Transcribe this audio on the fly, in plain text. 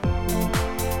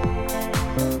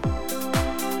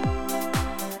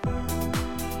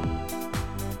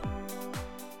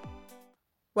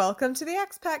Welcome to the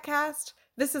Expat Cast.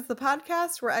 This is the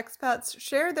podcast where expats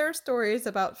share their stories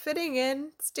about fitting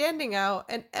in, standing out,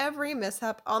 and every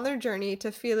mishap on their journey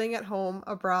to feeling at home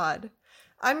abroad.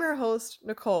 I'm your host,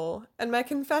 Nicole, and my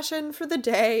confession for the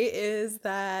day is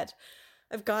that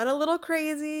I've gone a little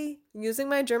crazy using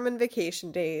my German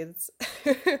vacation days.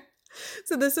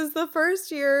 So this is the first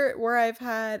year where I've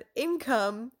had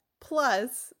income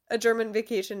plus a German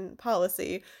vacation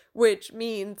policy, which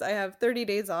means I have 30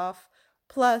 days off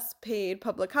plus paid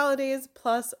public holidays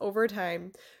plus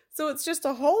overtime. So it's just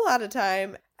a whole lot of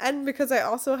time. And because I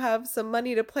also have some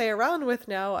money to play around with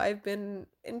now, I've been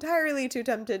entirely too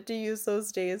tempted to use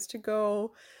those days to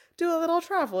go do a little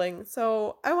traveling.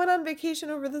 So I went on vacation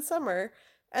over the summer.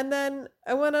 And then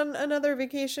I went on another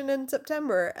vacation in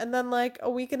September. And then, like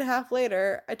a week and a half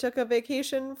later, I took a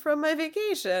vacation from my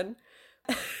vacation.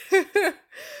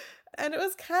 And it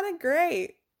was kind of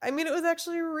great. I mean, it was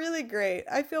actually really great.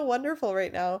 I feel wonderful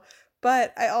right now.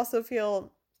 But I also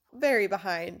feel very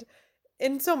behind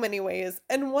in so many ways.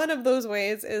 And one of those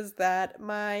ways is that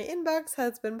my inbox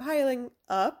has been piling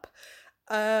up.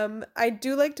 I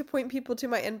do like to point people to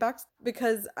my inbox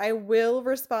because I will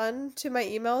respond to my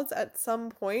emails at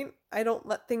some point. I don't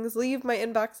let things leave my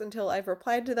inbox until I've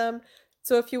replied to them.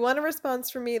 So if you want a response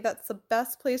from me, that's the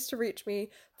best place to reach me.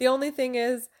 The only thing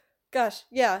is, gosh,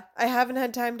 yeah, I haven't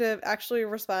had time to actually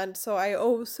respond, so I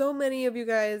owe so many of you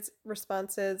guys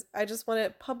responses. I just want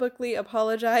to publicly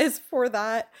apologize for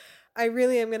that. I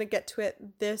really am going to get to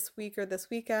it this week or this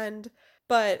weekend.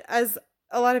 But as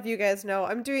a lot of you guys know,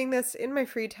 I'm doing this in my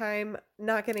free time,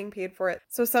 not getting paid for it.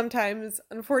 So sometimes,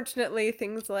 unfortunately,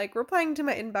 things like replying to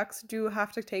my inbox do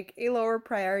have to take a lower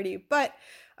priority. But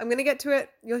I'm going to get to it.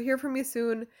 You'll hear from me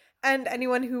soon. And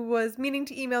anyone who was meaning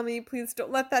to email me, please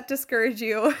don't let that discourage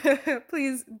you.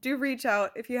 Please do reach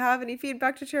out if you have any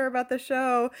feedback to share about the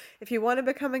show, if you want to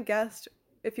become a guest,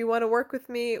 if you want to work with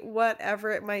me,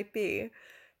 whatever it might be.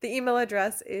 The email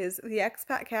address is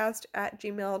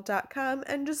theexpatcast@gmail.com,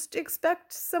 and just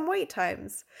expect some wait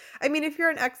times. I mean, if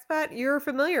you're an expat, you're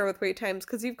familiar with wait times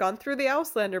because you've gone through the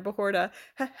Auslander Behörde.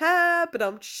 Ha but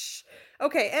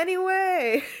Okay,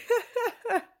 anyway.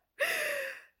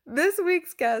 This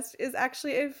week's guest is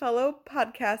actually a fellow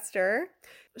podcaster.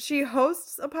 She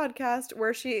hosts a podcast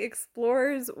where she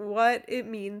explores what it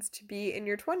means to be in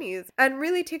your 20s and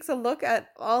really takes a look at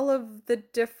all of the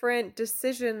different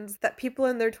decisions that people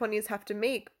in their 20s have to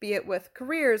make, be it with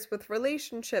careers, with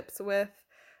relationships, with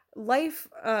life,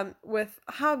 with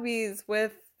hobbies,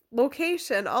 with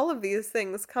location. All of these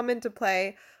things come into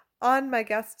play on my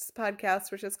guest's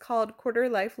podcast, which is called Quarter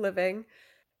Life Living.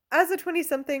 As a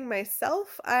 20-something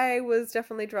myself, I was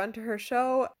definitely drawn to her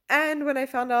show, and when I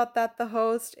found out that the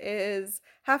host is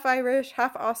half Irish,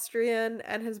 half Austrian,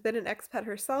 and has been an expat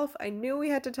herself, I knew we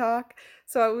had to talk,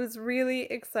 so I was really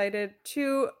excited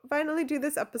to finally do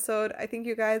this episode. I think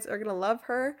you guys are going to love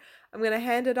her. I'm going to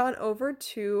hand it on over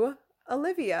to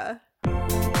Olivia.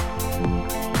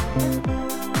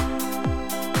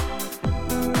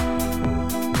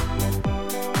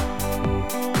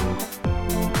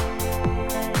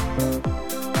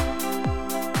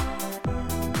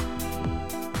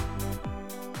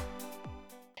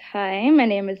 Hi, my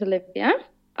name is Olivia.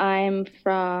 I'm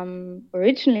from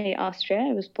originally Austria.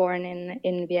 I was born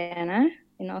in Vienna,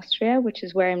 in Austria, which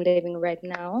is where I'm living right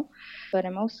now. But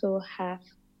I'm also half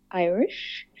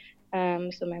Irish.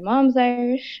 So my mom's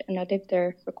Irish, and I lived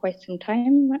there for quite some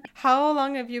time. How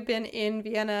long have you been in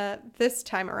Vienna this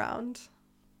time around?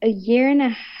 A year and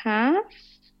a half,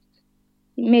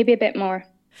 maybe a bit more.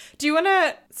 Do you want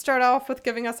to start off with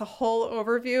giving us a whole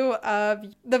overview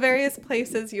of the various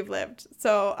places you've lived?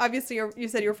 So obviously you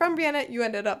said you're from Vienna. You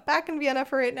ended up back in Vienna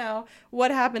for right now. What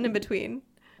happened in between?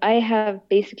 I have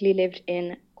basically lived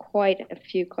in quite a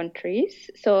few countries.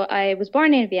 So I was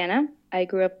born in Vienna. I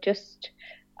grew up just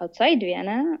outside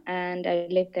Vienna, and I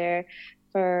lived there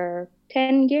for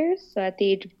 10 years. So at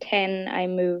the age of 10, I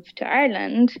moved to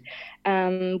Ireland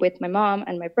with my mom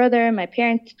and my brother. My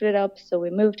parents split up, so we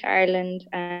moved to Ireland,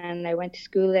 and I went to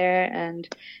school there and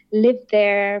lived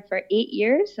there for 8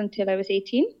 years until I was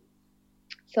 18.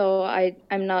 So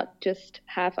I'm not just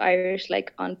half Irish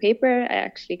like on paper. I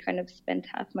actually kind of spent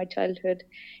half my childhood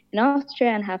in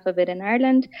Austria and half of it in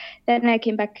Ireland. Then I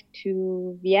came back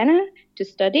to Vienna to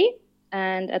study.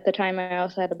 And at the time, I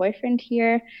also had a boyfriend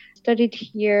here. Studied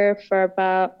here for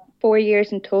about 4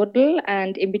 years in total.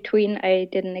 And in between, I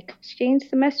did an exchange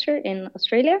semester in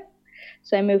Australia.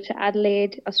 So I moved to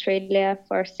Adelaide, Australia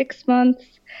for 6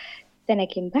 months. Then I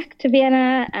came back to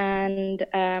Vienna, and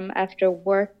after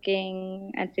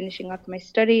working and finishing up my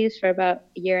studies for about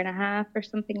a year and a half or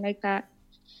something like that,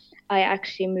 I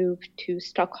actually moved to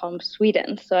Stockholm,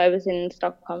 Sweden. So I was in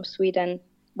Stockholm, Sweden,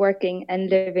 working and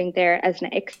living there as an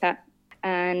expat.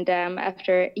 And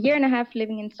after a year and a half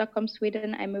living in Stockholm,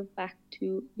 Sweden, I moved back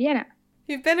to Vienna.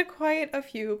 You've been to quite a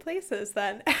few places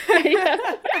then. Yeah,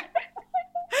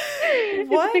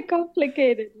 it's a What? bit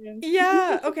complicated. Yeah.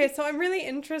 Yeah, okay, so I'm really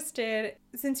interested.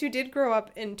 Since you did grow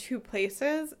up in two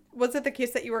places, was it the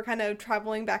case that you were kind of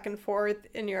traveling back and forth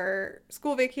in your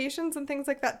school vacations and things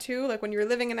like that too? Like when you were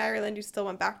living in Ireland, you still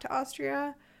went back to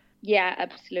Austria? Yeah,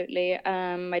 absolutely.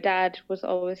 My dad was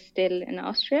always still in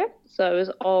Austria, so I was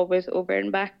always over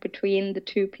and back between the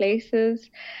two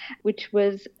places, which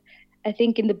was, I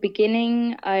think, in the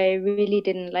beginning, I really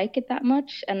didn't like it that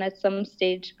much. And at some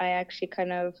stage, I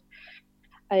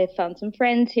found some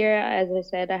friends here. As I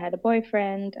said, I had a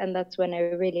boyfriend, and that's when I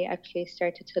really actually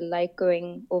started to like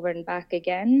going over and back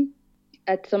again.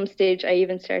 At some stage,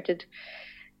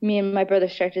 me and my brother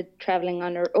started traveling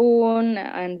on our own,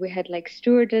 and we had like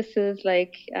stewardesses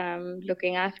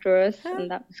looking after us,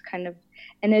 and that was kind of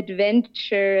an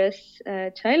adventurous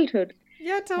childhood.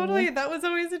 Yeah, Yeah. totally. That was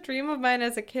always a dream of mine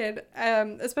as a kid.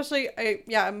 Especially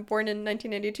I'm born in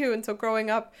 1992, and so growing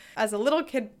up as a little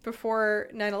kid before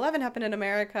 9/11 happened in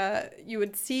America, you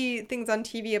would see things on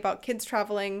TV about kids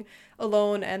traveling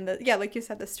alone, and like you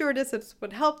said, the stewardesses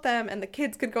would help them and the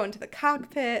kids could go into the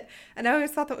cockpit, and I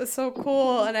always thought that was so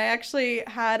cool, and I actually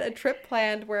had a trip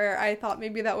planned where I thought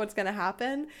maybe that was going to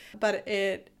happen, but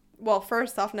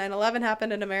first off, 9/11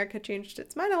 happened and America changed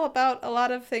its mind all about a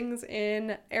lot of things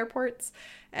in airports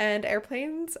and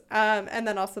airplanes. And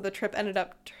then also the trip ended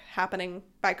up happening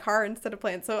by car instead of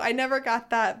plane. So I never got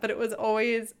that, but it was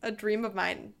always a dream of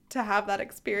mine to have that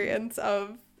experience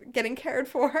of getting cared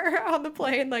for on the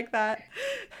plane like that.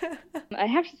 I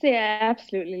have to say, I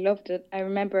absolutely loved it. I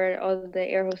remember all the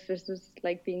air hostesses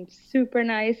like being super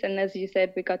nice, and as you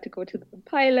said, we got to go to the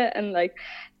pilot, and like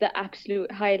the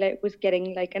absolute highlight was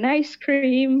getting like an ice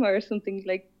cream or something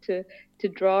like to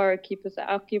draw or keep us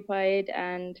occupied.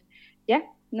 And yeah,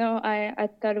 no, I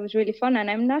thought it was really fun, and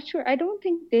I'm not sure. I don't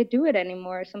think they do it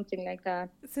anymore or something like that.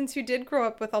 Since you did grow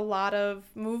up with a lot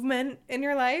of movement in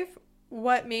your life,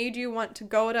 what made you want to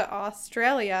go to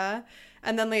Australia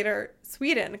and then later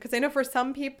Sweden? Because I know for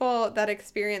some people that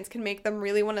experience can make them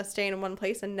really want to stay in one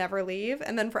place and never leave.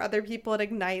 And then for other people, it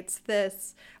ignites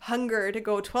this hunger to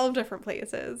go 12 different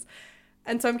places.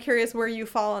 And so I'm curious where you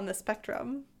fall on the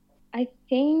spectrum. I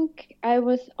think I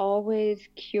was always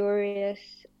curious,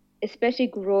 especially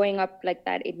growing up like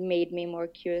that. It made me more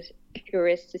curious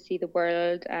to see the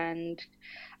world, and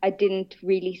I didn't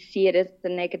really see it as the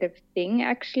negative thing,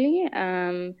 actually.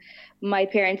 My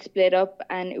parents split up,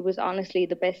 and it was honestly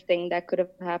the best thing that could have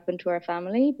happened to our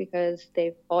family because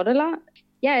they fought a lot.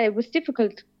 Yeah, it was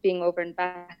difficult being over and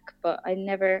back, but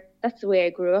that's the way I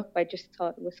grew up. I just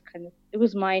thought it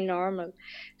was my normal.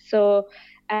 So,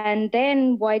 and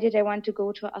then why did I want to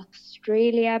go to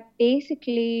Australia?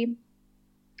 Basically,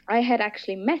 I had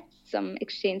actually met some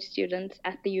exchange students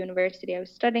at the university I was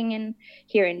studying in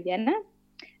here in Vienna,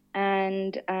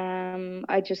 and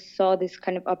I just saw this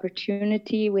kind of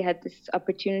opportunity. We had this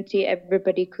opportunity,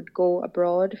 everybody could go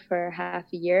abroad for half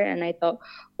a year, and I thought,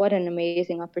 what an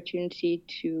amazing opportunity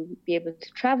to be able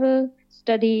to travel,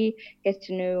 study, get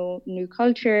to know new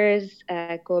cultures,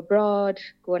 go abroad,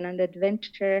 go on an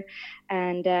adventure.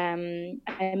 And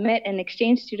I met an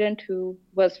exchange student who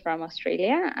was from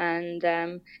Australia,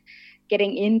 and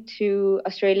getting into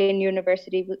Australian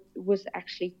university was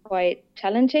actually quite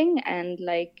challenging and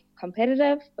like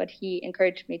competitive, but he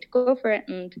encouraged me to go for it.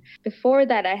 And before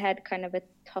that, I had kind of a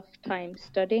tough time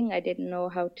studying. I didn't know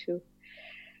how to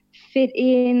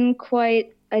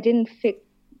I didn't fit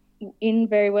in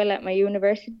very well at my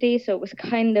university. So it was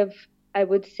kind of, I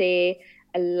would say,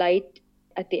 a light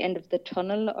at the end of the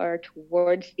tunnel, or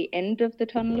towards the end of the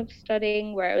tunnel of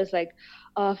studying, where I was like,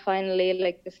 oh, finally,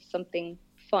 like this is something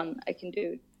fun I can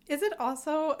do. Is it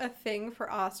also a thing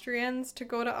for Austrians to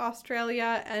go to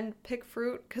Australia and pick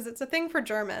fruit? Because it's a thing for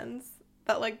Germans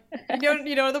that like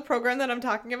you know the program that I'm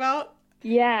talking about?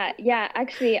 Yeah, yeah.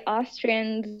 Actually,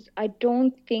 Austrians, I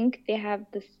don't think they have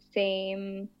the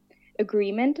same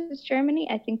agreement as Germany.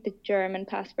 I think the German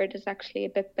passport is actually a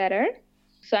bit better.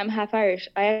 So I'm half Irish.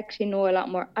 I actually know a lot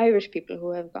more Irish people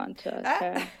who have gone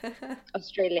Ah. to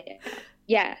Australia.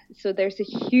 Yeah, so there's a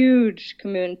huge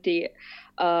community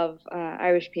of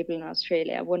Irish people in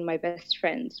Australia. One of my best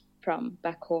friends from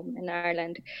back home in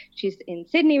Ireland, she's in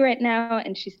Sydney right now,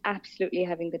 and she's absolutely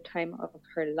having the time of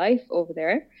her life over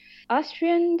there.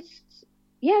 Austrians,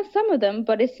 yeah, some of them,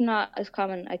 but it's not as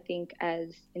common, I think,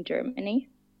 as in Germany.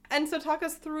 And so talk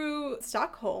us through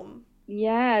Stockholm.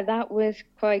 Yeah, that was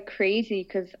quite crazy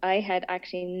because I had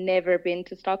actually never been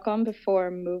to Stockholm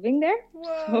before moving there.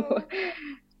 So, Whoa.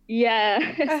 yeah,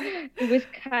 it was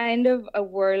kind of a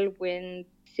whirlwind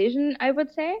decision, I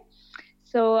would say.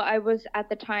 So, at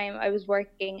the time, I was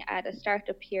working at a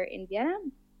startup here in Vienna.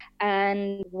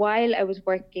 And while I was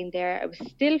working there, I was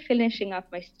still finishing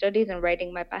up my studies and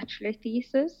writing my bachelor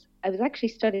thesis. I was actually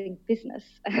studying business,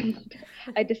 and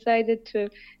I decided to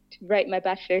write my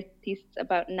bachelor thesis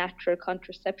about natural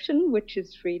contraception, which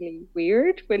is really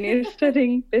weird when you're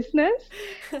studying business.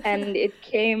 And it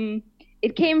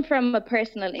came from a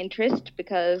personal interest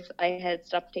because I had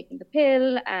stopped taking the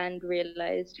pill and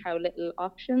realized how little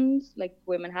options like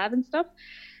women have and stuff.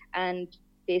 And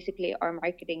basically, our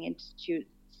marketing institute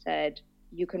said,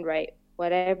 you can write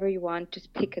whatever you want,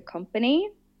 just pick a company.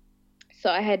 So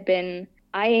I had been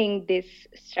eyeing this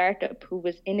startup who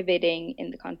was innovating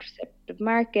in the contraceptive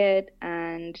market,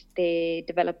 and they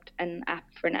developed an app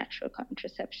for natural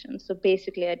contraception. So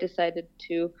basically, I decided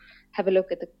to have a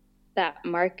look at that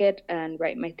market and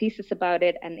write my thesis about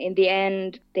it. And in the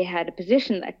end, they had a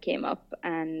position that came up,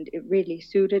 and it really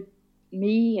suited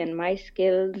me and my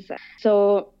skills.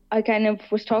 So I kind of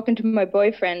was talking to my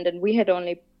boyfriend, and we had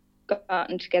only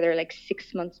gotten together like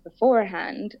 6 months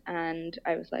beforehand, and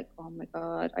I was like, oh my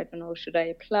god, I don't know, should I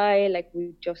apply? Like,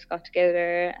 we just got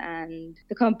together and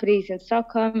the company's in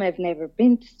Stockholm. I've never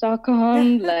been to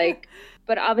Stockholm, like,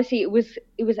 but obviously it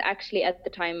was actually at the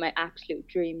time my absolute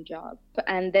dream job.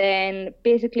 And then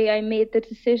basically I made the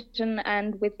decision,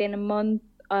 and within a month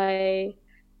I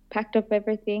packed up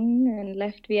everything and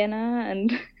left Vienna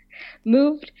and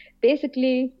moved,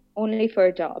 basically only for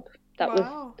a job. That was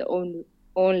Wow. the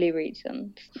only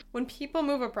reason. When people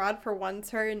move abroad for one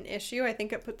certain issue, I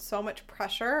think it puts so much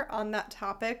pressure on that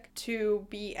topic to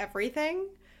be everything.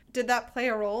 Did that play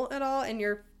a role at all in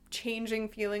your changing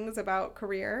feelings about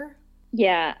career?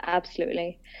 Yeah,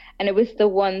 absolutely. And it was the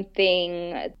one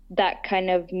thing that kind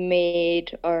of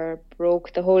made or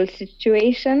broke the whole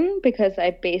situation because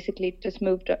I basically just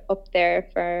moved up there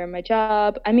for my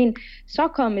job. I mean,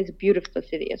 Stockholm is a beautiful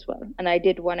city as well. And I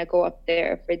did want to go up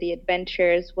there for the adventure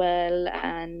as well.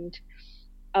 And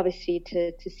obviously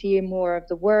to see more of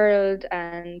the world.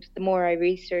 And the more I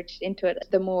researched into it,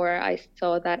 the more I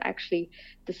saw that actually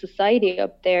the society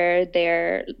up there,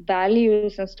 their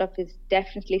values and stuff is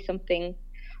definitely something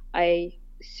I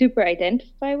super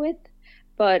identify with.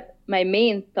 But my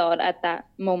main thought at that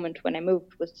moment when I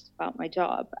moved was about my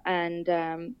job. And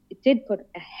it did put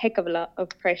a heck of a lot of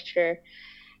pressure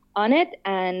on it.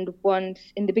 And once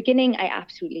in the beginning, I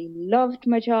absolutely loved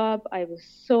my job. I was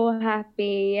so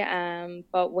happy.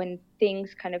 But when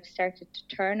things kind of started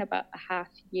to turn about a half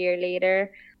year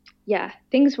later, yeah,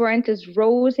 things weren't as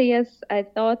rosy as I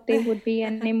thought they would be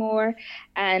anymore.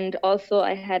 And also,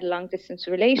 I had a long distance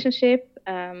relationship.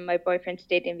 My boyfriend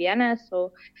stayed in Vienna,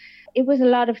 so it was a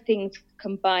lot of things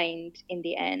combined in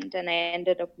the end, and I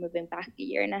ended up moving back a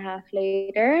year and a half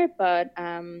later. But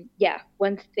yeah,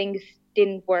 once things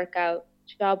didn't work out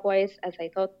job wise as I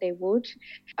thought they would,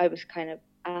 I was kind of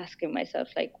asking myself,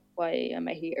 like, why am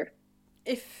I here?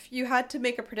 If you had to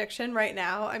make a prediction right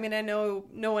now, I mean, I know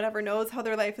no one ever knows how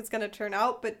their life is going to turn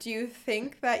out, but do you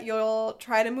think that you'll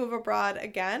try to move abroad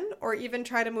again or even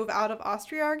try to move out of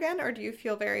Austria again? Or do you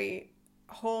feel very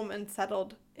home and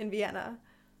settled in Vienna?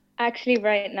 Actually,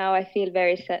 right now, I feel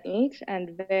very settled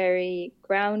and very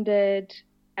grounded.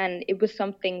 And it was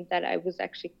something that I was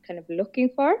actually kind of looking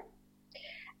for.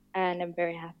 And I'm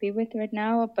very happy with right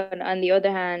now. But on the other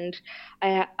hand,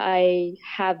 I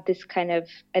have this kind of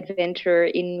adventurer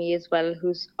in me as well,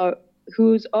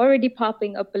 who's already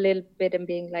popping up a little bit and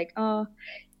being like, oh,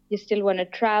 you still want to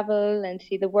travel and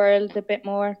see the world a bit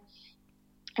more.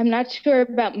 I'm not sure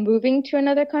about moving to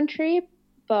another country,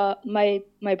 but my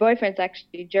boyfriend's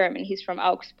actually German. He's from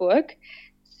Augsburg.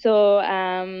 So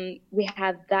we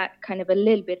have that kind of a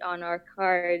little bit on our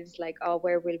cards, like, oh,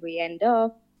 where will we end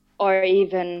up? Or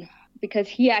even because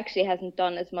he actually hasn't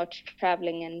done as much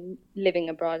traveling and living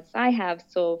abroad as I have.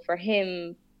 So for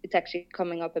him, it's actually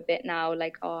coming up a bit now,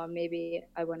 like, oh, maybe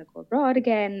I want to go abroad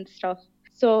again and stuff.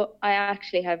 So I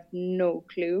actually have no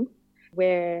clue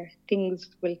where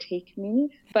things will take me.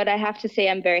 But I have to say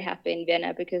I'm very happy in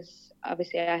Vienna because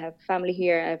obviously I have family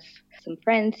here, I have some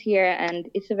friends here, and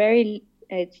it's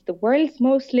the world's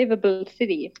most livable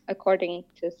city according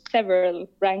to several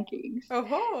rankings.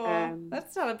 Oh, Um,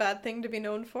 that's not a bad thing to be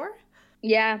known for.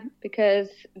 yeah, because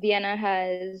Vienna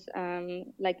has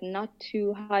like not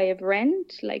too high of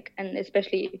rent, like, and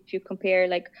especially if you compare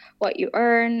like what you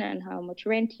earn and how much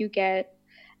rent you get.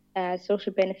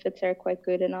 Social benefits are quite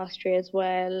good in Austria as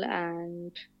well,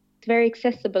 and it's very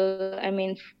accessible. I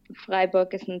mean,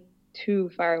 Freiburg isn't too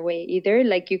far away either.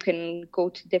 Like you can go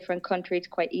to different countries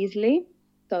quite easily.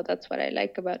 So that's what I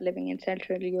like about living in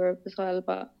Central Europe as well.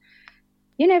 But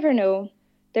you never know.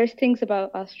 There's things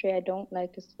about Austria I don't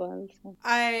like as well. So.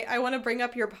 I want to bring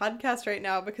up your podcast right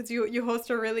now because you host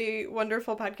a really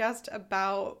wonderful podcast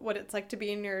about what it's like to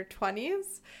be in your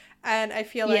 20s. And I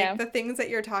feel like Yeah. the things that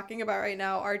you're talking about right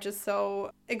now are just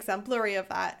so exemplary of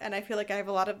that. And I feel like I have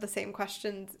a lot of the same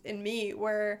questions in me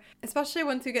where, especially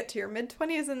once you get to your mid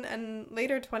 20s and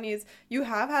later 20s, you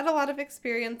have had a lot of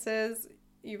experiences.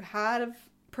 You've had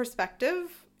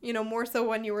perspective, you know, more so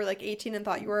when you were like 18 and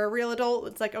thought you were a real adult.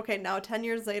 It's like, okay, now 10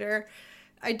 years later,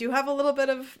 I do have a little bit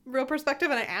of real perspective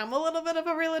and I am a little bit of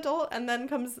a real adult. And then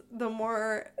comes the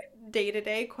more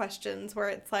day-to-day questions where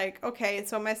it's like, okay,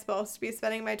 so am I supposed to be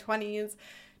spending my 20s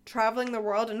traveling the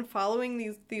world and following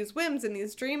these whims and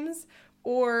these dreams,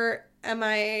 or am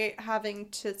I having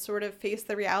to sort of face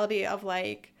the reality of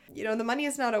like, you know, the money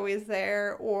is not always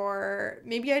there, or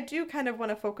maybe I do kind of want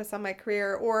to focus on my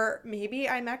career, or maybe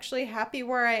I'm actually happy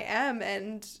where I am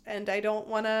and I don't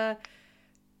want to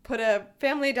put a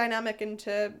family dynamic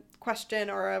into question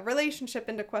or a relationship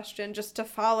into question just to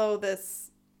follow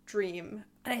this dream.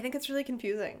 And I think it's really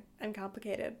confusing and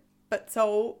complicated, but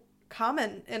so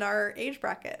common in our age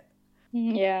bracket.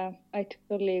 Yeah, I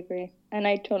totally agree. And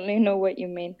I totally know what you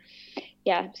mean.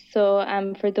 Yeah, so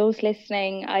for those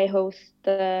listening, I host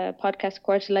the podcast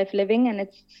Quarter Life Living, and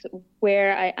it's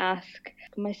where I ask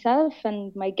myself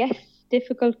and my guests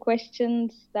difficult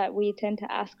questions that we tend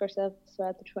to ask ourselves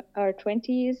throughout our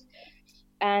 20s.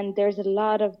 And there's a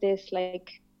lot of this, like,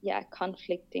 yeah,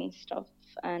 conflicting stuff.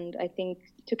 And I think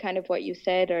to kind of what you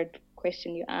said or the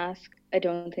question you asked, I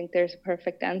don't think there's a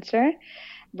perfect answer.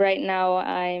 Right now,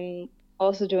 I'm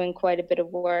also doing quite a bit of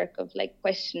work of like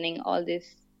questioning all this,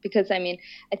 because I mean,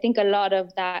 I think a lot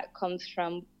of that comes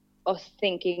from us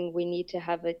thinking we need to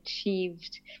have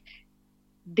achieved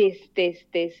this,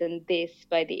 and this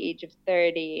by the age of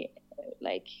 30.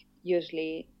 Like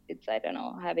usually it's, I don't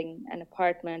know, having an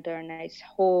apartment or a nice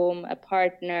home, a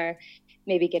partner,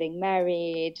 maybe getting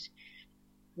married,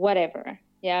 whatever.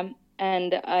 Yeah.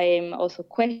 And I'm also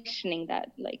questioning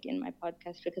that, like in my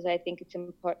podcast, because I think it's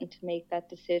important to make that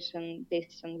decision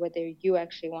based on whether you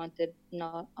actually want it,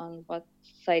 not on what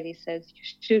society says you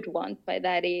should want by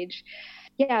that age.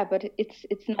 Yeah, but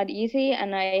it's not easy,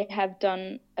 and I have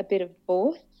done a bit of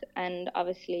both. And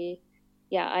obviously,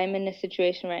 yeah, I'm in a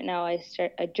situation right now. I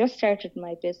just started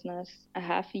my business a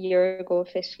half a year ago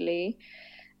officially.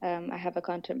 I have a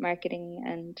content marketing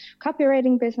and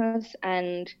copywriting business,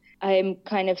 and I'm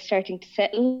kind of starting to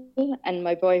settle. And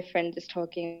my boyfriend is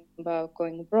talking about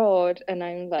going abroad, and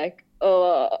I'm like,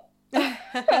 oh,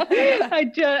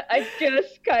 I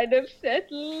just kind of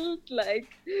settled, like.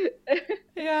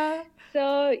 Yeah.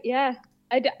 So yeah,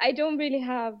 I don't really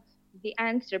have the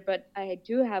answer, but I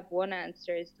do have one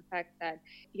answer, is the fact that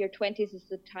your 20s is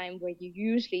the time where you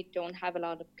usually don't have a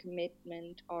lot of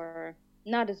commitment, or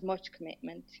not as much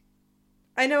commitment.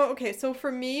 I know, okay, so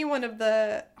for me, one of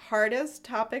the hardest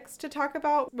topics to talk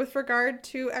about with regard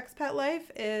to expat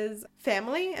life is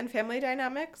family and family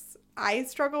dynamics. I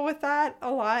struggle with that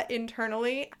a lot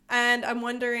internally, and I'm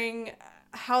wondering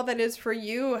how that is for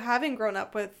you, having grown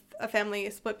up with a family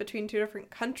split between two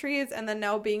different countries and then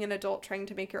now being an adult trying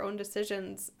to make your own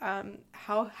decisions.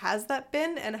 How has that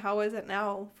been, and how is it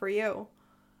now for you?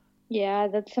 Yeah,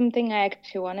 that's something I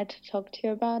actually wanted to talk to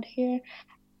you about here.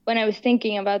 When I was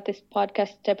thinking about this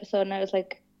podcast episode, and I was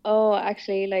like, oh,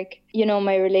 actually, like, you know,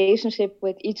 my relationship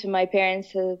with each of my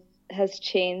parents has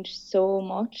changed so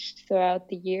much throughout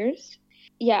the years.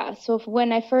 Yeah, so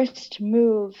when I first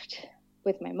moved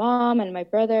with my mom and my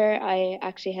brother, I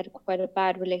actually had quite a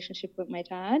bad relationship with my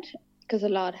dad because a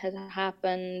lot had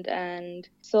happened. And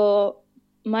so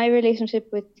my relationship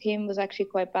with him was actually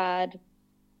quite bad,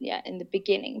 yeah, in the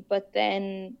beginning. But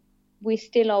then we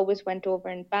still always went over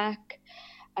and back,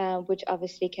 which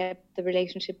obviously kept the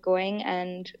relationship going.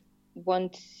 And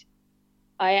once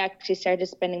I actually started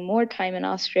spending more time in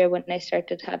Austria, when I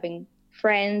started having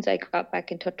friends, I got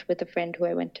back in touch with a friend who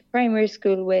I went to primary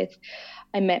school with.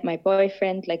 I met my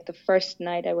boyfriend like the first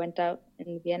night I went out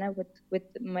in Vienna with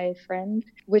my friend,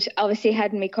 which obviously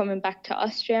had me coming back to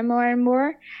Austria more and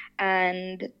more.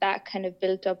 And that kind of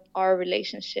built up our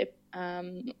relationship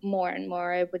more and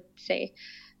more, I would say.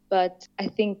 But I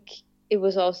think it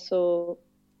was also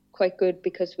quite good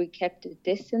because we kept a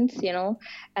distance, you know.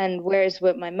 And whereas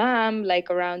with my mom, like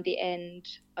around the end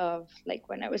of like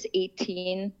when I was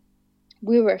 18,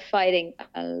 we were fighting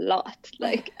a lot,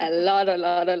 like a lot.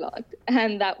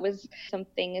 And that was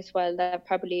something as well that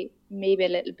probably maybe a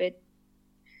little bit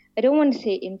I don't want to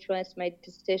say influenced my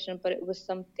decision, but it was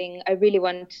something I really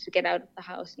wanted to get out of the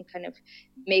house and kind of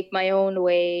make my own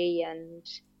way and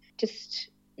just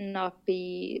not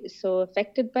be so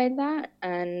affected by that.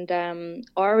 And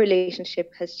our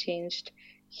relationship has changed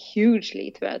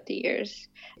hugely throughout the years.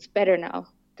 It's better now.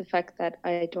 The fact that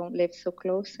I don't live so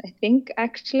close, I think,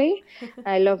 actually.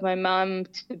 I love my mom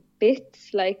to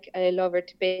bits. Like, I love her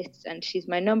to bits, and she's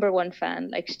my number one fan.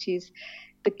 Like, she's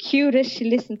the cutest. She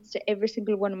listens to every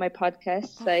single one of my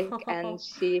podcasts, like, and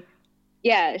Oh.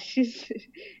 yeah, she's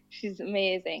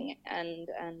amazing, and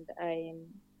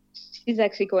she's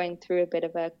actually going through a bit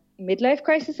of a midlife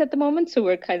crisis at the moment. So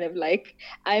we're kind of like,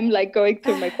 I'm like going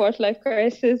through my quarter life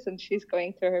crisis, and she's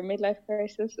going through her midlife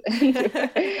crisis,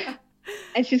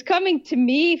 and she's coming to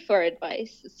me for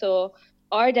advice. So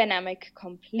our dynamic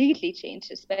completely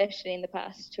changed, especially in the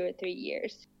past 2 or 3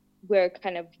 years. We're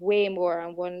kind of way more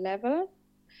on one level.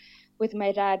 With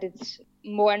my dad, it's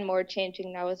more and more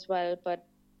changing now as well. But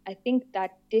I think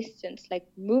that distance, like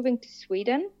moving to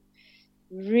Sweden,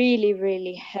 really,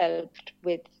 really helped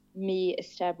with me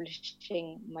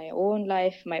establishing my own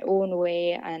life, my own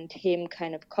way, and him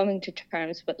kind of coming to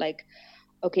terms with like,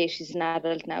 okay, she's an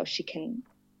adult now. She can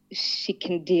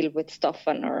deal with stuff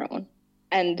on her own.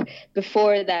 And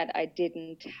before that, I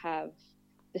didn't have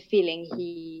the feeling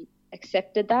he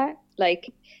accepted that.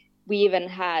 Like, we even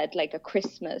had like a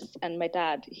Christmas, and my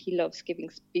dad, he loves giving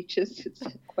speeches. It's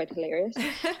quite hilarious.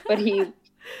 But it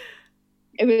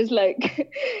was like,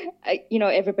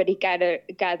 everybody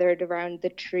gathered around the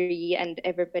tree, and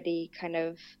everybody kind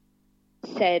of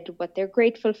said what they're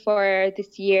grateful for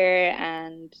this year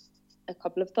and a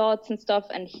couple of thoughts and stuff.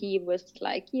 And he was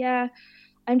like, yeah,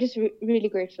 I'm just really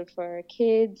grateful for our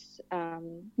kids.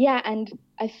 Yeah, and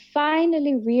I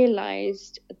finally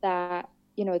realized that,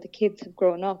 the kids have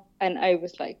grown up, and I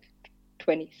was like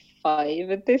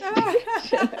 25 at this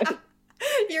stage.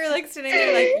 You're like sitting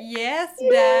there like, yes,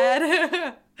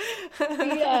 Dad.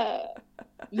 Yeah,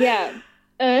 yeah.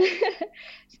 Uh,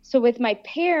 so with my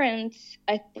parents,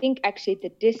 I think actually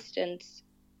the distance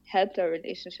helped our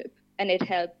relationship, and it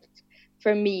helped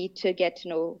for me to get to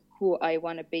know who I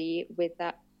want to be with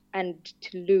that, and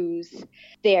to lose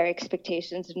their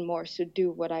expectations and more so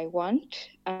do what I want.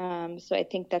 So I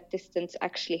think that distance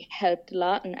actually helped a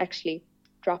lot, and actually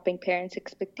dropping parents'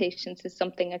 expectations is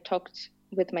something I talked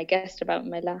with my guest about in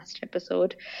my last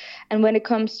episode. And when it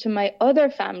comes to my other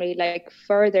family, like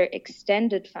further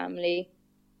extended family,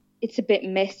 it's a bit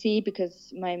messy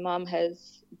because my mom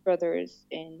has brothers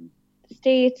in the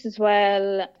States as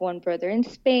well, one brother in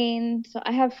Spain. So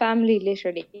I have family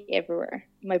literally everywhere.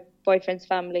 My boyfriend's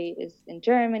family is in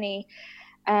Germany,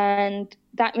 and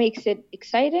that makes it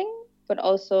exciting, but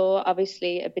also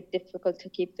obviously a bit difficult to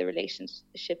keep the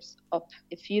relationships up.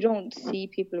 If you don't see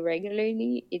people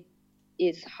regularly, it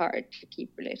is hard to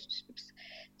keep relationships.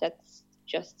 That's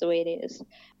just the way it is.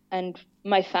 And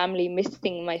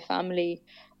missing my family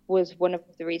was one of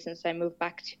the reasons I moved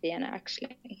back to Vienna,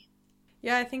 actually.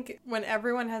 Yeah, I think when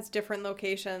everyone has different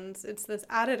locations, it's this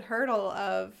added hurdle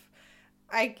of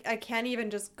I can't even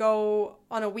just go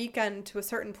on a weekend to a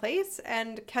certain place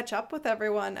and catch up with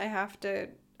everyone. I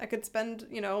could spend,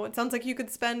 it sounds like you could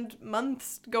spend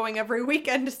months going every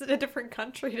weekend to a different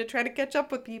country to try to catch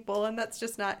up with people, and that's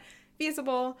just not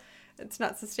feasible. It's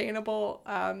not sustainable.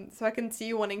 So I can see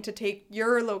you wanting to take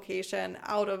your location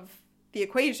out of the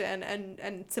equation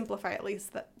and simplify at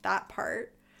least that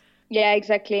part. Yeah,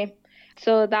 exactly.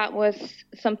 So that was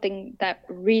something that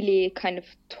really kind of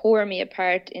tore me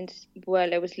apart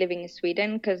while I was living in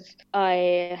Sweden, because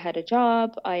I had a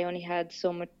job, I only had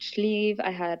so much leave,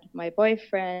 I had my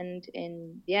boyfriend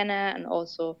in Vienna and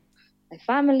also my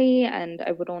family, and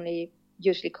I would only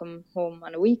usually come home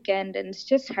on a weekend, and it's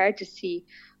just hard to see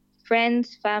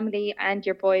friends, family, and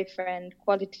your boyfriend,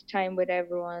 quality time with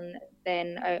everyone.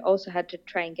 Then I also had to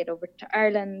try and get over to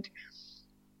Ireland.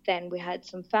 Then we had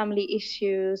some family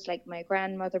issues, like my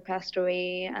grandmother passed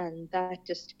away, and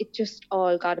it just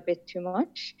all got a bit too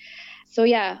much. So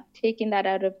yeah, taking that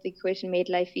out of the equation made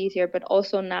life easier, but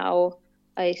also now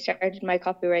I started my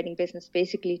copywriting business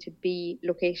basically to be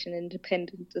location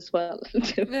independent as well.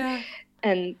 Yeah.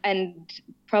 And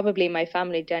probably my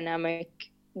family dynamic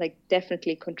like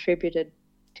definitely contributed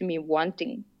to me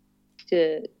wanting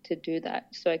to do that,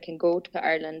 so I can go to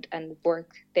Ireland and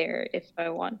work there if I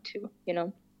want to.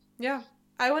 Yeah.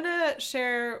 I want to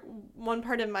share one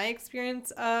part of my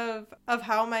experience of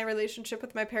how my relationship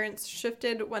with my parents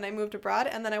shifted when I moved abroad,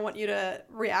 and then I want you to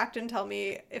react and tell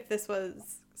me if this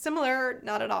was similar or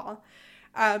not at all.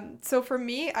 So for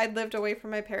me, I'd lived away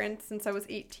from my parents since I was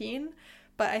 18,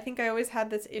 But I think I always had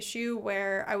this issue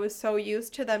where I was so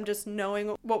used to them just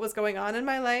knowing what was going on in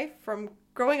my life from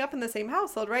growing up in the same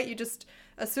household, right? You just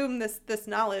assume this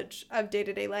knowledge of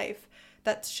day-to-day life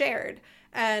that's shared.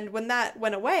 And when that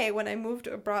went away, when I moved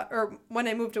abroad or when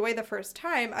I moved away the first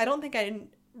time, I don't think I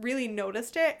really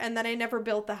noticed it. And then I never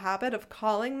built the habit of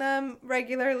calling them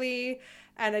regularly.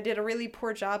 And I did a really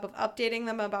poor job of updating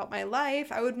them about my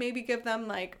life. I would maybe give them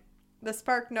like the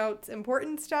Spark Notes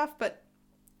important stuff, but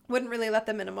wouldn't really let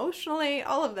them in emotionally,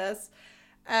 all of this.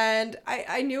 And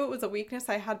I knew it was a weakness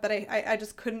I had, but I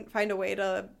just couldn't find a way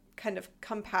to kind of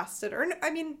come past it. Or,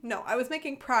 I mean, no, I was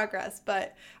making progress,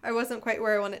 but I wasn't quite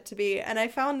where I wanted to be. And I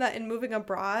found that in moving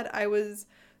abroad, I was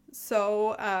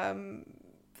so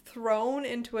thrown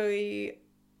into a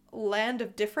land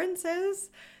of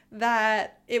differences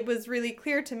that it was really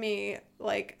clear to me,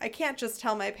 like, I can't just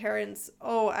tell my parents,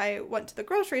 oh, I went to the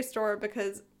grocery store,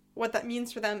 because what that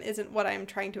means for them isn't what I'm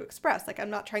trying to express. Like, I'm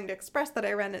not trying to express that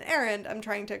I ran an errand. I'm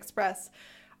trying to express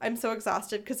I'm so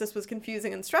exhausted because this was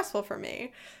confusing and stressful for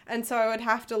me. And so I would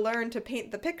have to learn to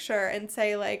paint the picture and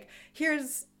say, like,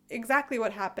 here's exactly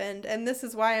what happened, and this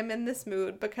is why I'm in this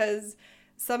mood, because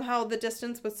somehow the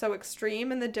distance was so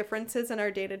extreme and the differences in our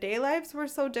day-to-day lives were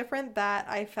so different that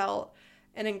I felt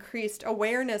an increased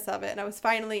awareness of it, and I was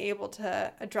finally able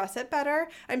to address it better.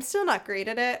 I'm still not great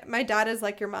at it. My dad is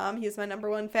like your mom. He's my number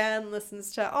one fan,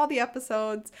 listens to all the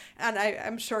episodes, and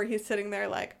I'm sure he's sitting there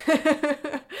like,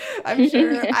 I'm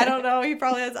sure, I don't know, he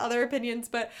probably has other opinions,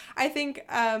 but I think,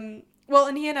 well,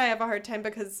 and he and I have a hard time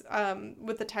because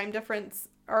with the time difference,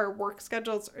 our work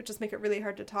schedules just make it really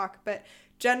hard to talk, but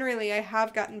generally I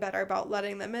have gotten better about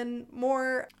letting them in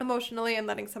more emotionally and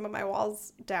letting some of my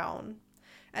walls down.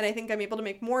 And I think I'm able to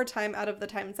make more time out of the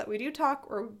times that we do talk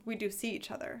or we do see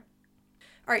each other.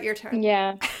 All right, your turn.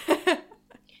 Yeah.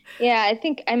 Yeah, I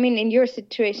think, I mean, in your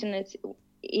situation, it's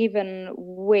even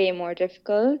way more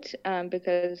difficult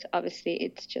because obviously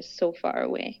it's just so far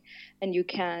away and you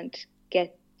can't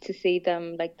get to see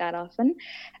them like that often.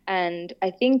 And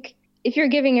I think if you're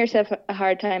giving yourself a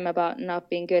hard time about not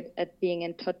being good at being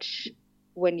in touch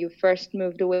when you first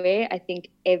moved away, I think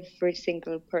every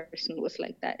single person was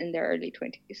like that in their early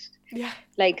 20s. Yeah.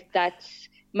 Like that's,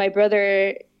 my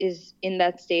brother is in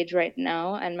that stage right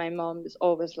now, and my mom is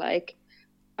always like,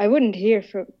 I wouldn't hear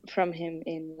from him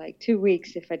in like 2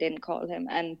 weeks if I didn't call him.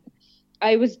 And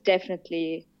I was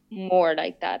definitely more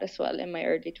like that as well in my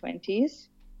early 20s.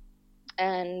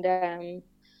 And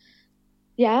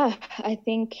yeah, I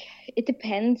think it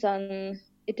depends on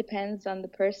the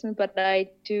person, but I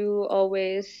do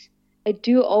always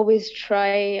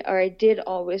try, or I did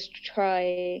always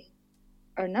try,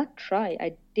 or not try,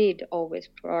 I did always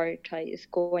prioritize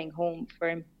going home for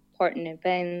important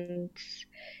events,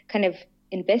 kind of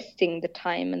investing the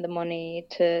time and the money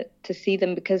to see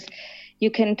them, because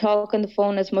you can talk on the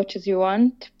phone as much as you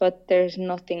want, but there's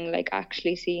nothing like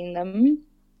actually seeing them.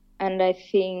 And I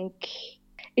think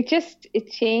it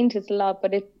changes a lot,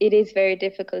 but it is very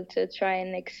difficult to try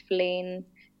and explain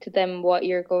to them what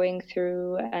you're going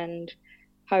through and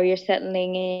how you're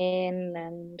settling in.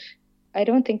 And I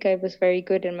don't think I was very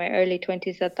good in my early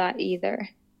 20s at that either.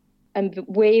 I'm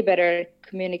way better at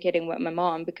communicating with my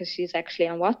mom because she's actually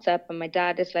on WhatsApp, and my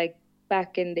dad is like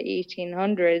back in the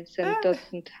 1800s and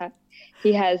doesn't have,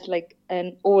 he has like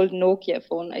an old Nokia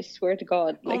phone, I swear to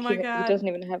God. Like oh my he God. doesn't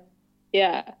even have,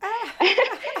 yeah.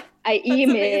 I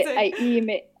email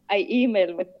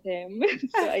with him.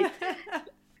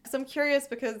 So I'm curious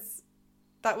because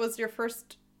that was your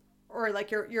first, or like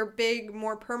your big,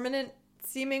 more permanent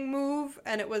seeming move,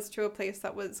 and it was to a place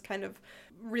that was kind of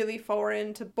really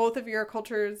foreign to both of your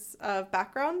cultures of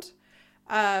background.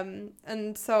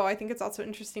 And so I think it's also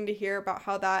interesting to hear about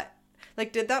how that,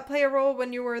 like, did that play a role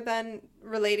when you were then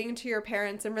relating to your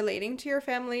parents and relating to your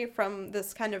family from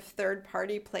this kind of third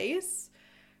party place?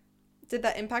 Did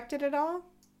that impact it at all?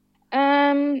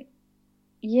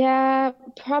 Yeah,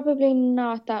 probably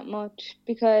not that much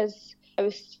because I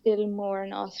was still more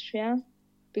in Austria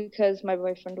because my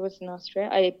boyfriend was in Austria.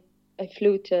 I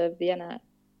flew to Vienna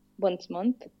once a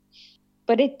month,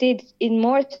 but it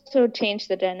more so changed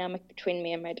the dynamic between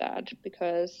me and my dad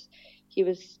because he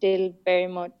was still very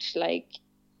much like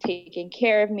taking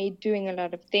care of me, doing a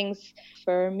lot of things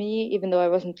for me, even though I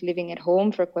wasn't living at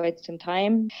home for quite some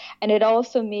time. And it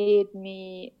also made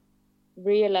me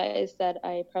realize that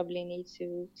I probably need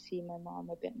to see my mom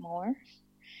a bit more.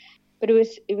 But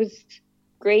it was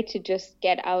great to just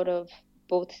get out of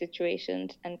both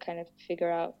situations and kind of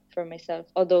figure out for myself,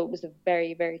 although it was a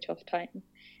very, very tough time.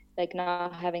 Like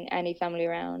not having any family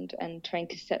around and trying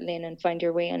to settle in and find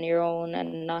your way on your own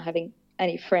and not having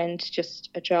any friends,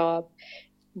 just a job,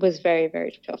 was very,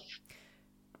 very tough.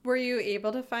 Were you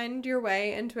able to find your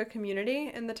way into a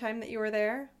community in the time that you were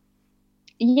there?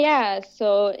 Yeah,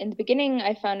 so in the beginning,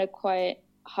 I found it quite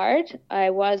hard.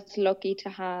 I was lucky to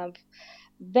have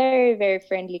very, very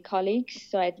friendly colleagues,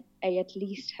 so I at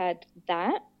least had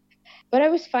that. But I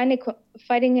was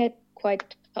finding it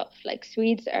quite tough. Like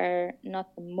Swedes are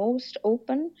not the most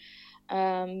open,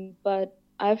 but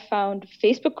I found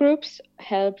Facebook groups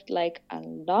helped like a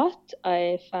lot.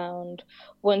 I found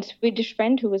one Swedish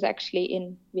friend who was actually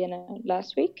in Vienna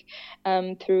last week,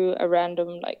 through a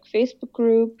random like Facebook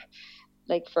group,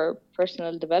 like for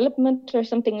personal development or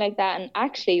something like that. And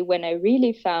actually, when I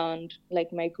really found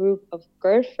like my group of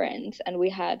girlfriends, and we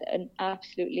had an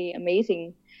absolutely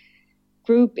amazing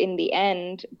group in the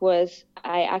end, was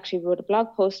I actually wrote a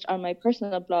blog post on my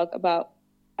personal blog about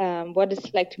what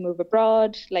it's like to move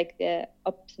abroad, like the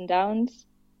ups and downs.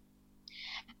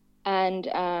 And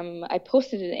I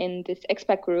posted it in this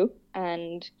expat group,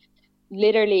 and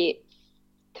literally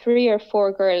 3 or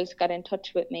 4 girls got in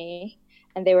touch with me,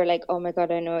 and they were like, "Oh my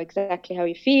God, I know exactly how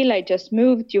you feel. I just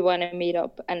moved. Do you want to meet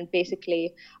up?" And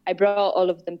basically, I brought all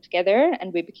of them together,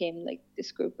 and we became like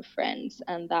this group of friends,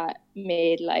 and that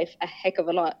made life a heck of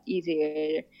a lot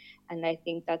easier. And I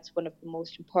think that's one of the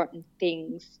most important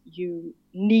things you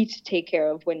need to take care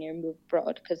of when you're moved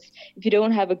abroad, because if you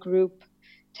don't have a group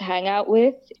to hang out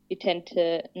with, you tend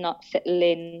to not settle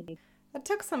in. That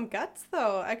took some guts,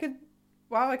 though.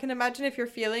 Wow, I can imagine if you're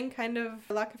feeling kind of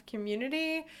lack of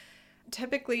community.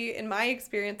 Typically, in my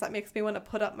experience, that makes me want to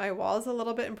put up my walls a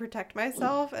little bit and protect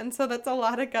myself. And so that's a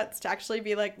lot of guts to actually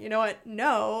be like, you know what?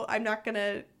 No, I'm not going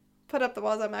to put up the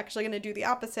walls. I'm actually going to do the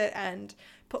opposite and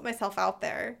put myself out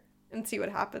there and see what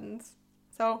happens.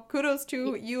 So kudos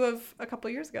to you of a couple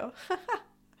years ago.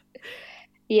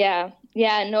 Yeah,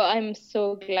 yeah, no, I'm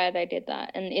so glad I did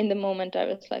that. And in the moment, I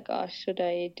was like, oh, should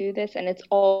I do this? And it's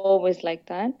always like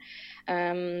that.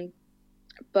 Um,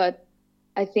 but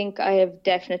I think I have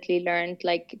definitely learned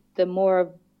like the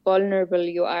more vulnerable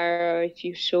you are, or if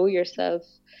you show yourself,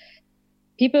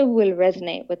 people will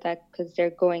resonate with that because they're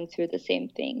going through the same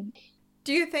thing.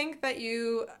 Do you think that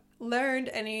you learned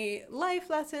any life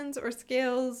lessons or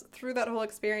skills through that whole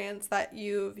experience that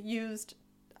you've used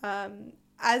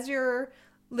as you're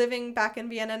living back in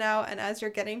Vienna now and as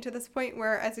you're getting to this point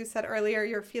where, as you said earlier,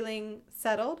 you're feeling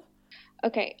settled?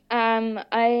 Okay,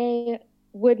 I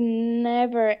would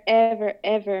never, ever,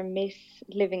 ever miss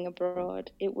living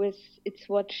abroad. It's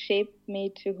what shaped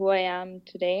me to who I am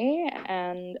today,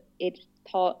 and it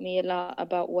taught me a lot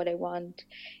about what I want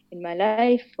in my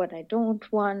life, what I don't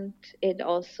want. It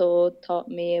also taught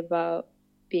me about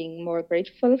being more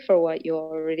grateful for what you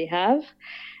already have,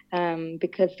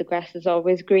 because the grass is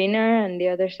always greener on the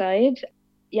other side.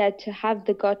 Yeah, to have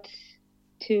the guts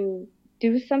to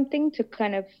do something, to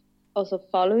kind of also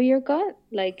follow your gut.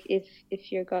 Like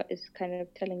if your gut is kind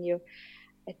of telling you,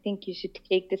 I think you should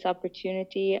take this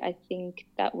opportunity, I think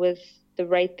that was the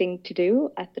right thing to do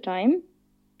at the time.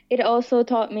 It also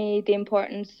taught me the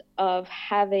importance of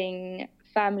having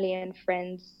family and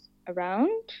friends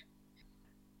around.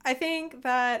 I think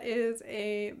that is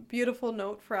a beautiful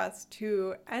note for us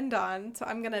to end on. So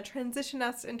I'm going to transition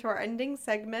us into our ending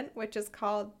segment, which is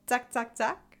called Zack, Zack,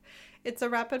 Zack. It's a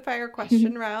rapid fire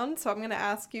question round. So I'm going to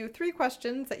ask you 3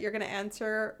 questions that you're going to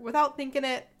answer without thinking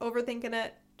it, overthinking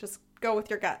it. Just go with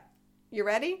your gut. You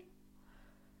ready?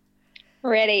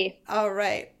 Ready. All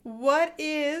right. What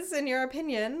is, in your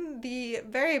opinion, the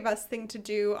very best thing to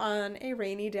do on a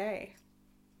rainy day?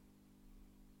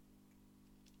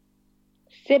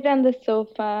 Sit on the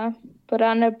sofa, put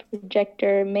on a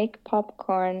projector, make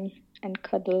popcorn, and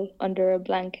cuddle under a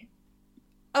blanket.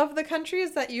 Of the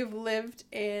countries that you've lived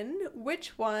in,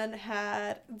 which one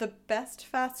had the best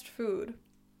fast food?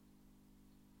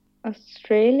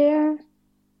 Australia?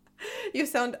 You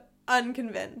sound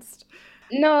unconvinced.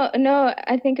 No, no,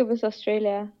 I think it was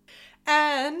Australia.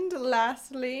 And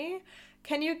lastly,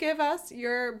 can you give us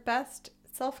your best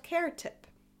self care tip?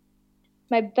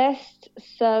 My best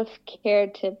self-care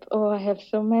tip. Oh, I have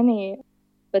so many.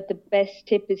 But the best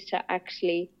tip is to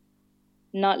actually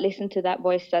not listen to that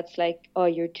voice that's like, oh,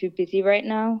 you're too busy right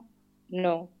now.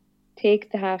 No.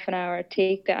 Take the half an hour,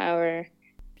 take the hour.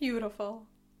 Beautiful.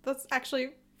 That's actually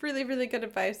really, really good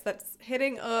advice. That's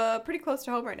hitting pretty close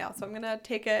to home right now. So I'm going to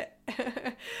take it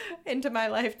into my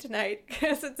life tonight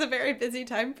because it's a very busy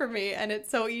time for me. And it's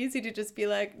so easy to just be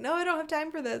like, no, I don't have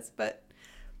time for this. But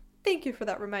thank you for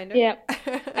that reminder. Yeah,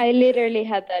 I literally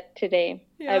had that today.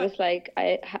 I Yeah. was like,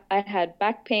 I had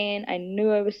back pain. I knew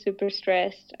I was super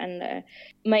stressed, and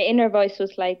my inner voice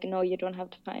was like, no, you don't have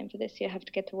time for this. You have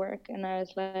to get to work. And I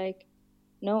was like,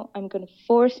 no, I'm going to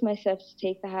force myself to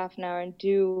take the half an hour and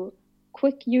do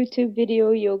quick YouTube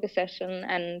video yoga session,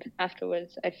 and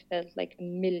afterwards I felt like a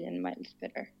million miles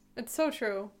better. It's so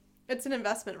true. It's an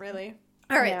investment, really.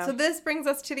 All right, so this brings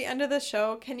us to the end of the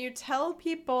show. Can you tell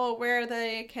people where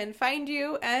they can find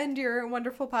you and your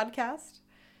wonderful podcast?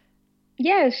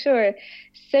 Yeah, sure.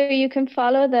 So you can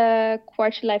follow the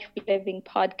Quarter Life Living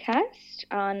podcast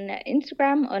on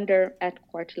Instagram under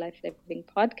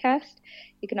 @QuarterLifeLivingPodcast.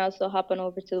 You can also hop on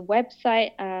over to the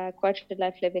website,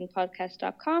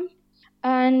 quarterlifelivingpodcast.com.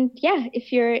 And yeah,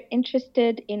 if you're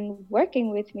interested in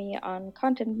working with me on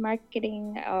content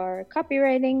marketing or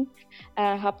copywriting,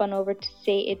 hop on over to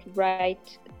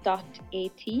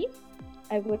sayitright.at.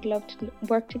 I would love to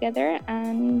work together,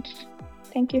 and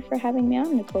thank you for having me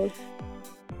on, Nicole.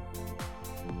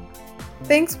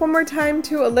 Thanks one more time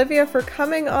to Olivia for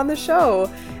coming on the show.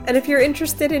 And if you're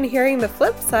interested in hearing the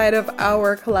flip side of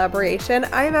our collaboration,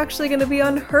 I'm actually going to be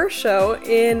on her show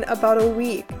in about a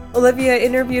week. Olivia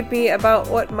interviewed me about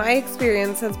what my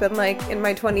experience has been like in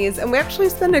my 20s, and we actually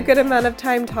spend a good amount of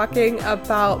time talking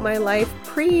about my life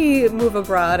pre-move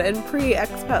abroad and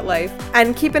pre-expat life.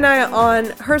 And keep an eye on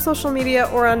her social media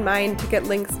or on mine to get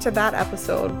links to that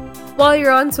episode. While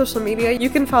you're on social media, you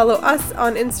can follow us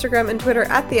on Instagram and Twitter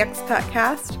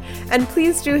 @TheExpatCast, and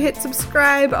please do hit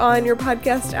subscribe on your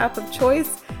podcast app of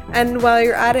choice. And while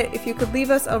you're at it, if you could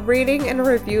leave us a rating and a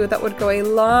review, that would go a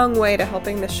long way to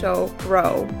helping the show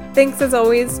grow. Thanks as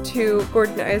always to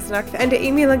Gordon Eisenach and to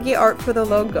Amy Leggy Art for the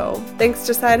logo. Thanks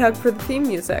to Side Hug for the theme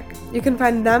music. You can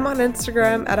find them on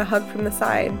Instagram @A Hug from the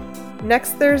Side.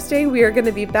 Next Thursday, we are going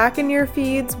to be back in your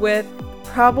feeds with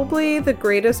probably the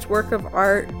greatest work of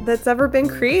art that's ever been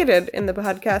created in the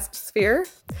podcast sphere.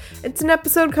 It's an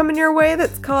episode coming your way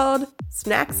that's called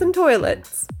Snacks and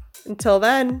Toilets. Until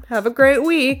then, have a great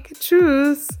week.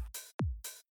 Tschüss.